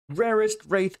Rarest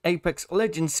Wraith Apex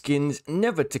Legends skins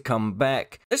never to come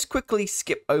back. Let's quickly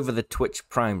skip over the Twitch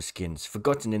Prime skins,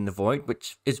 Forgotten in the Void,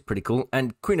 which is pretty cool,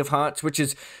 and Queen of Hearts, which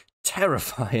is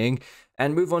terrifying,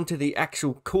 and move on to the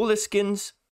actual cooler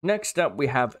skins. Next up, we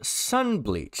have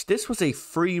Sunbleach. This was a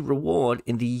free reward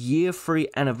in the year 3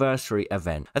 anniversary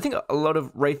event. I think a lot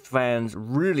of Wraith fans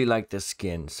really like this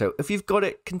skin, so if you've got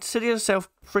it, consider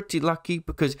yourself pretty lucky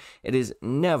because it is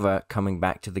never coming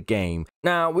back to the game.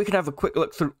 Now, we can have a quick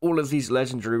look through all of these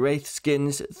legendary Wraith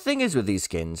skins. Thing is with these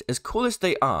skins, as cool as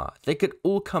they are, they could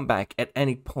all come back at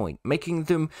any point, making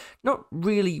them not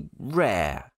really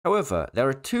rare. However, there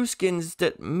are two skins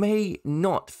that may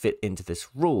not fit into this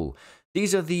rule.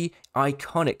 These are the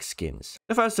iconic skins.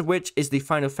 The first of which is the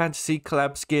Final Fantasy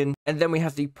collab skin, and then we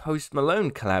have the Post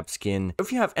Malone collab skin.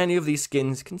 If you have any of these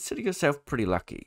skins, consider yourself pretty lucky.